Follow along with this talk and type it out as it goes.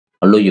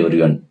Hello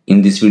everyone.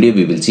 In this video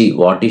we will see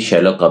what is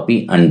shallow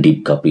copy and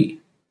deep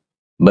copy.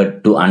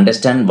 But to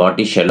understand what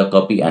is shallow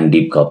copy and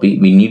deep copy,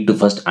 we need to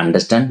first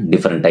understand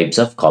different types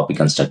of copy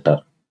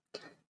constructor.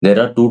 There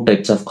are two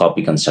types of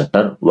copy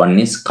constructor. One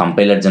is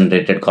compiler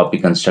generated copy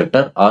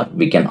constructor, or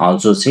we can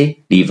also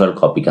say default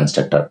copy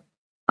constructor.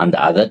 And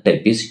the other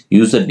type is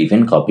user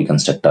defined copy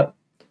constructor.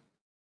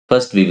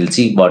 First we will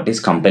see what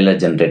is compiler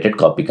generated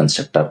copy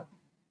constructor.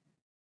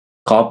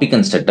 Copy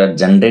constructor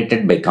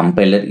generated by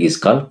compiler is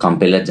called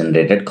compiler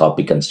generated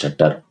copy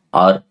constructor,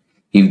 or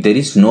if there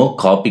is no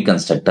copy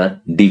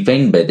constructor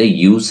defined by the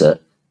user,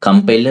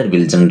 compiler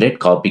will generate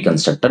copy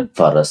constructor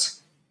for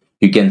us.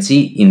 You can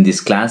see in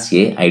this class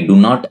A, I do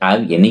not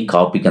have any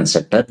copy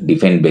constructor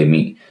defined by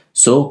me.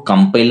 So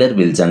compiler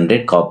will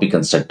generate copy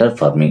constructor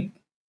for me.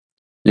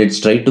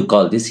 Let's try to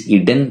call this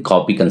hidden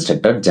copy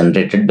constructor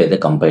generated by the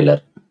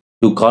compiler.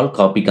 To call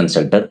copy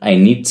constructor, I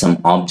need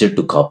some object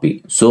to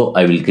copy. So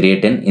I will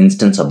create an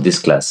instance of this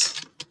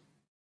class.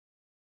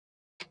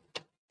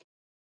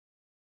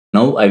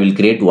 Now I will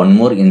create one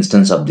more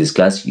instance of this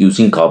class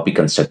using copy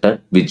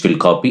constructor, which will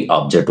copy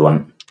object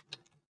 1.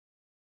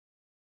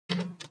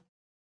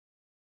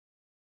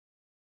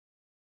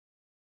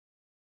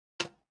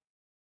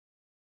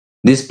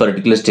 This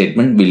particular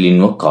statement will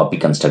invoke copy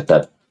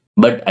constructor,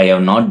 but I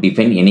have not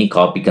defined any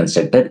copy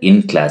constructor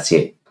in class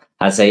A.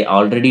 As I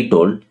already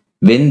told,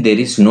 when there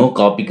is no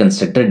copy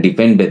constructor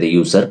defined by the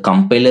user,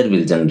 compiler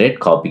will generate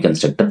copy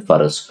constructor for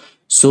us.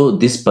 So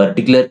this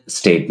particular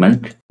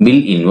statement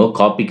will invoke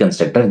copy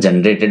constructor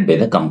generated by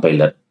the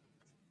compiler.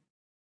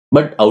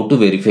 But how to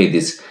verify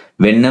this?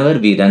 Whenever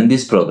we run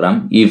this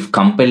program, if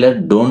compiler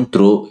don't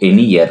throw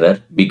any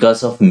error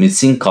because of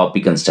missing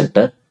copy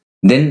constructor,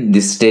 then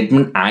this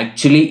statement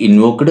actually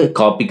invoked a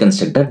copy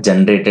constructor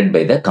generated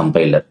by the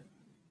compiler.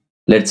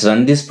 Let's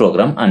run this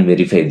program and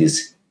verify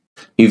this.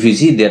 If you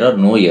see, there are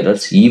no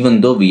errors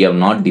even though we have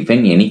not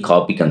defined any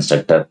copy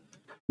constructor,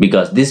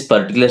 because this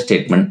particular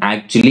statement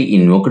actually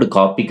invoked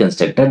copy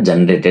constructor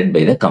generated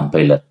by the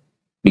compiler.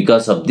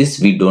 Because of this,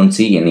 we don't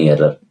see any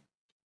error.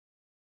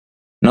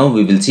 Now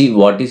we will see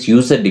what is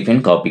user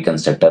defined copy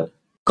constructor.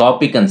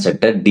 Copy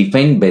constructor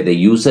defined by the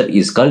user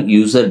is called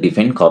user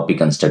defined copy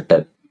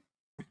constructor.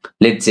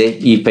 Let's say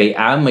if I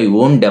have my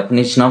own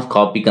definition of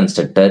copy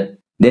constructor,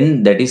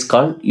 then that is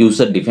called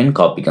user defined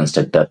copy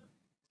constructor.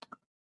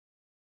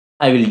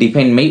 I will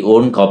define my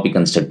own copy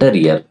constructor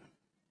here.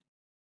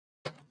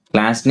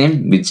 Class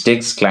name, which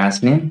takes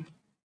class name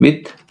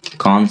with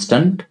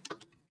constant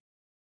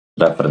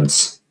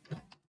reference.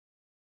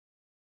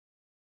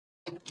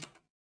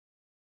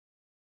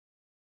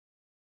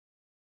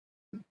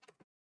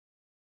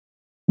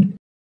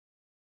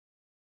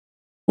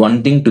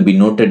 One thing to be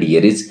noted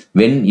here is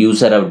when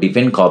user have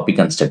defined copy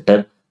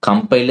constructor,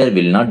 compiler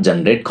will not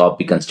generate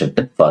copy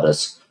constructor for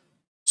us.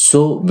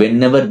 So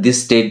whenever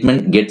this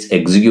statement gets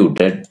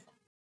executed,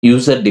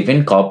 user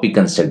defined copy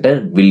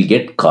constructor will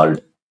get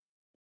called.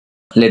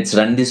 Let's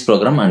run this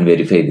program and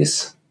verify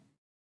this.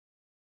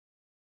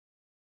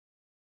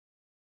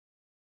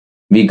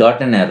 We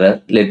got an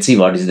error. Let's see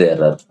what is the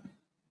error.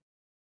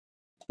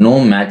 No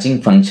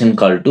matching function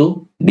call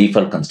to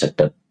default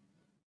constructor.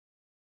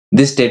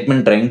 This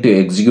statement trying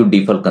to execute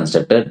default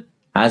constructor.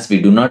 As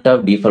we do not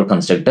have default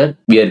constructor,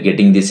 we are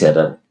getting this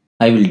error.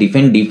 I will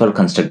define default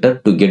constructor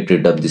to get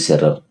rid of this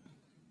error.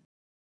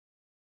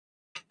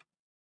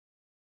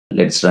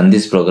 Let's run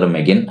this program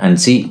again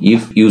and see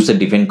if user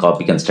defined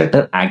copy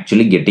constructor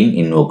actually getting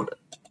invoked.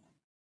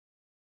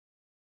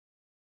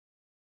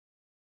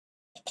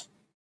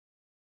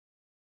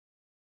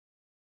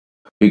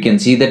 You can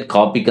see that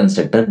copy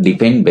constructor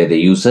defined by the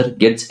user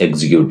gets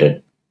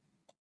executed.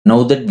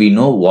 Now that we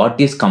know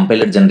what is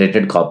compiler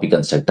generated copy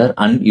constructor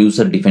and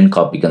user defined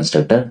copy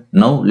constructor,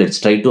 now let's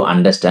try to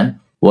understand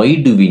why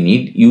do we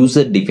need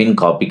user defined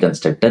copy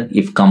constructor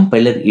if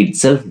compiler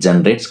itself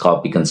generates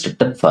copy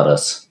constructor for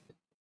us.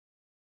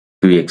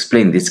 To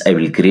explain this, I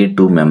will create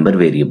two member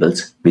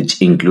variables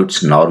which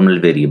includes normal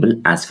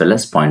variable as well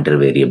as pointer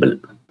variable.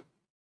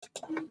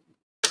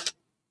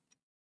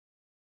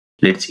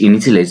 Let's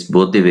initialize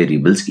both the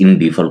variables in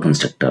default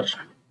constructor.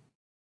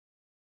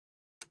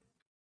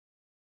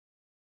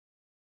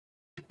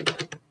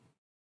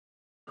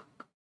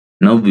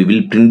 Now we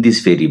will print these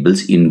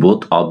variables in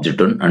both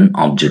object1 and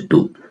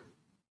object2.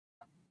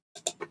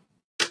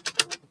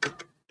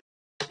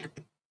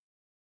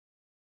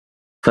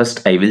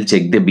 First, I will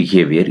check the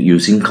behavior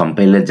using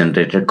compiler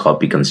generated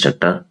copy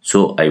constructor.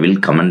 So I will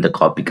comment the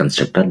copy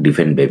constructor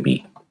defined by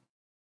me.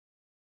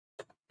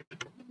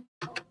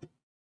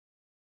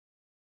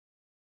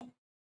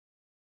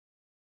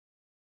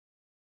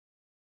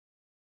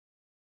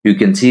 You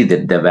can see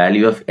that the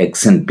value of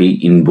x and p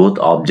in both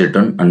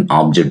object1 and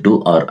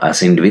object2 are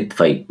assigned with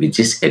 5, which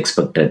is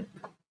expected.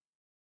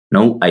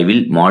 Now I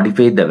will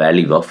modify the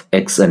value of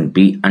x and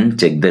p and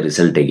check the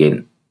result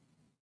again.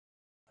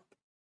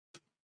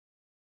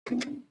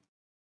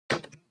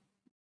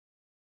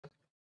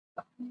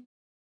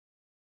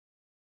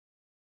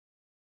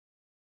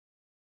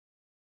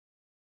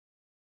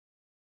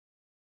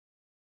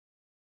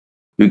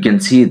 you can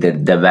see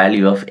that the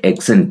value of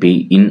x and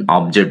p in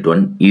object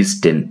 1 is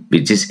 10,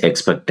 which is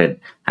expected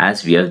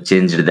as we have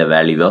changed the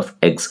value of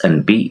x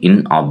and p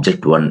in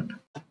object 1.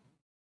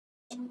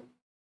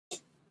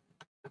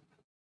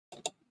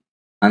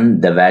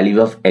 And the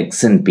value of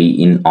x and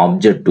p in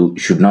object 2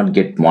 should not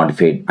get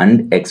modified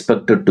and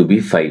expected to be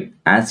 5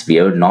 as we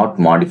have not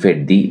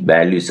modified the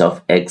values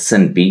of x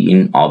and p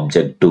in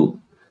object 2.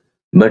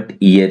 But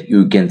here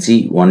you can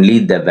see only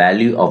the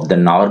value of the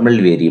normal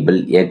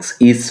variable x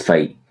is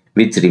 5,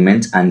 which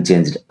remains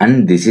unchanged,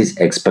 and this is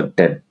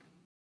expected.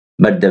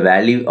 But the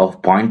value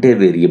of pointer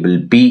variable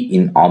p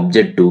in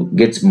object 2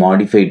 gets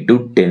modified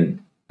to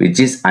 10, which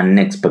is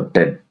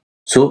unexpected.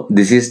 So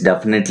this is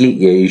definitely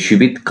an issue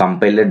with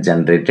compiler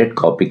generated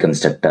copy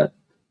constructor.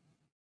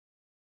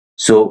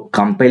 So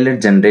compiler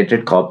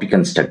generated copy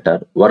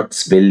constructor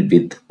works well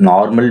with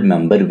normal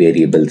member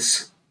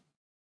variables.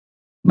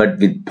 But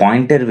with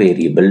pointer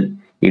variable,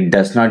 it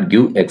does not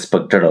give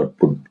expected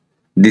output.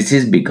 This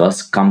is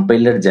because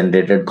compiler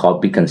generated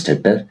copy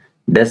constructor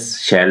does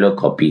shallow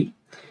copy.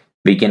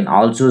 We can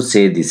also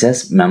say this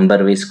as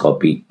member-wise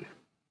copy.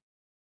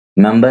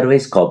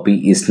 Member-wise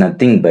copy is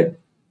nothing but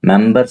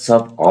members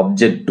of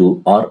object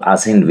 2 are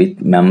assigned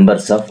with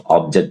members of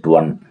object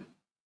 1.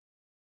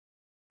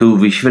 To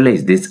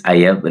visualize this, I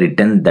have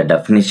written the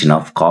definition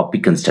of copy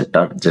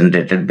constructor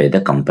generated by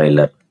the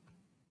compiler.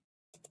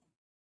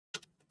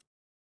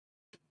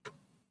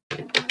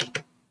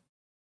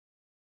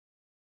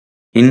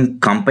 In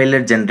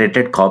compiler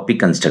generated copy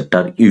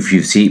constructor, if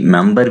you see,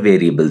 member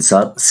variables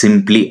are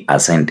simply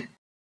assigned.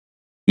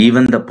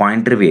 Even the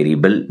pointer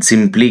variable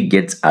simply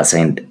gets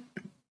assigned.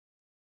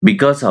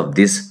 Because of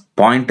this,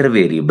 pointer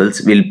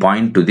variables will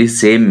point to the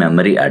same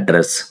memory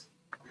address.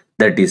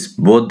 That is,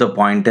 both the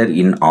pointer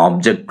in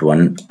object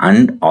 1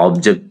 and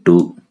object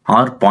 2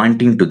 are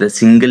pointing to the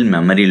single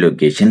memory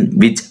location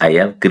which I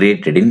have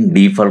created in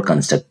default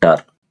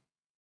constructor.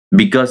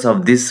 Because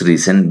of this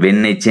reason,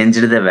 when I changed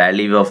the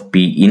value of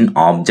p in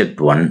object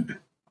 1,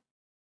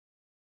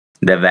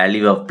 the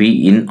value of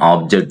p in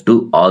object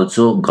 2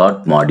 also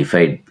got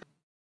modified.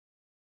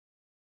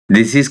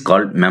 This is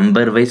called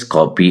member-wise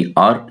copy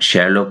or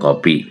shallow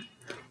copy.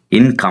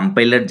 In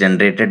compiler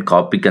generated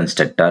copy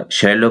constructor,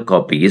 shallow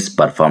copy is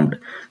performed.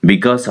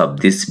 Because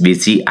of this, we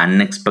see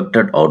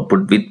unexpected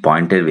output with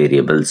pointer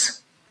variables.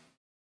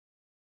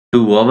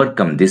 To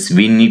overcome this,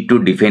 we need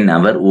to define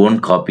our own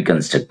copy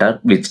constructor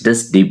which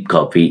does deep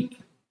copy.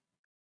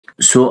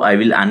 So I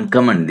will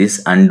uncomment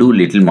this and do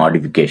little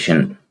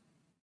modification.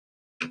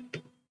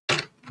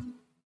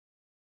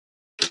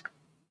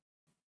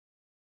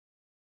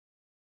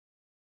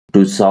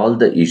 To solve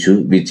the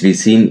issue which we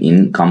seen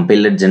in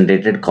compiler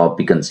generated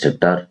copy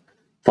constructor,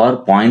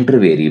 for pointer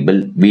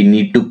variable we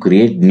need to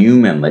create new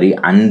memory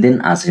and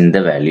then assign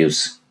the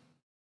values.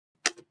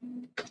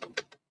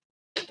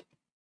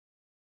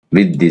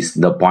 With this,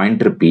 the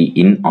pointer p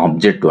in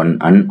object 1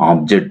 and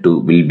object 2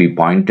 will be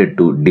pointed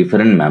to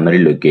different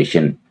memory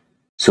location.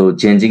 So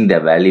changing the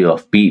value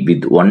of p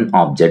with one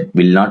object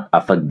will not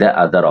affect the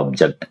other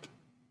object.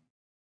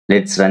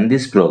 Let's run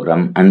this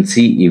program and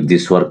see if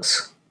this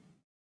works.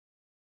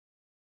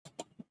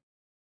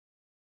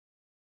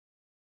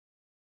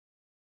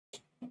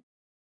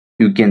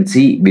 You can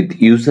see with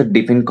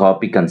user-defined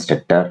copy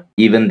constructor,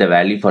 even the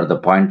value for the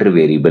pointer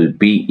variable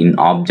p in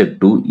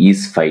object 2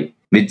 is 5,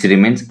 which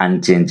remains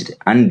unchanged,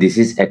 and this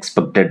is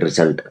expected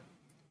result.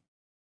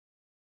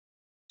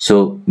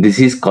 So this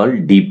is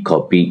called deep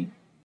copy.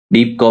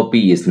 Deep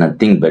copy is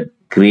nothing but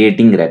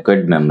creating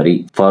required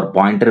memory for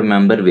pointer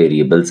member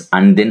variables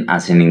and then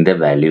assigning the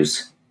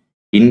values.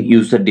 In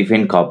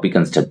user-defined copy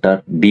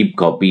constructor, deep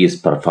copy is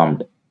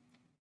performed.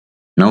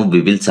 Now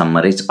we will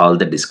summarize all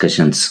the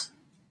discussions.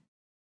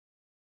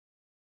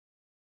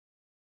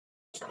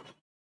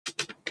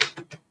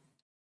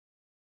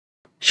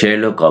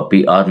 Shallow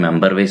copy or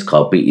member-wise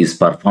copy is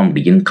performed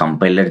in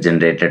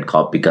compiler-generated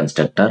copy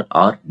constructor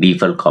or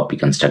default copy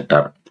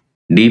constructor.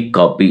 Deep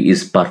copy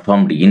is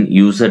performed in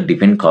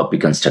user-defined copy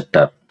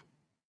constructor.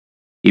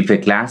 If a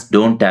class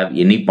don't have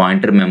any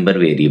pointer member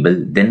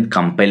variable, then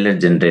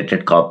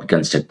compiler-generated copy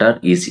constructor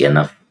is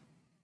enough.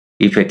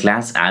 If a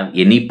class have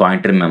any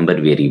pointer member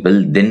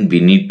variable, then we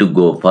need to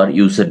go for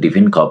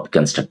user-defined copy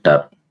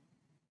constructor.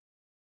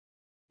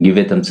 Give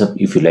a thumbs up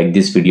if you like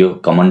this video,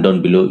 comment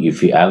down below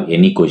if you have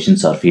any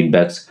questions or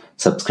feedbacks,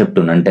 subscribe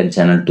to Nantan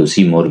channel to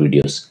see more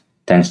videos.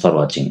 Thanks for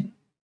watching.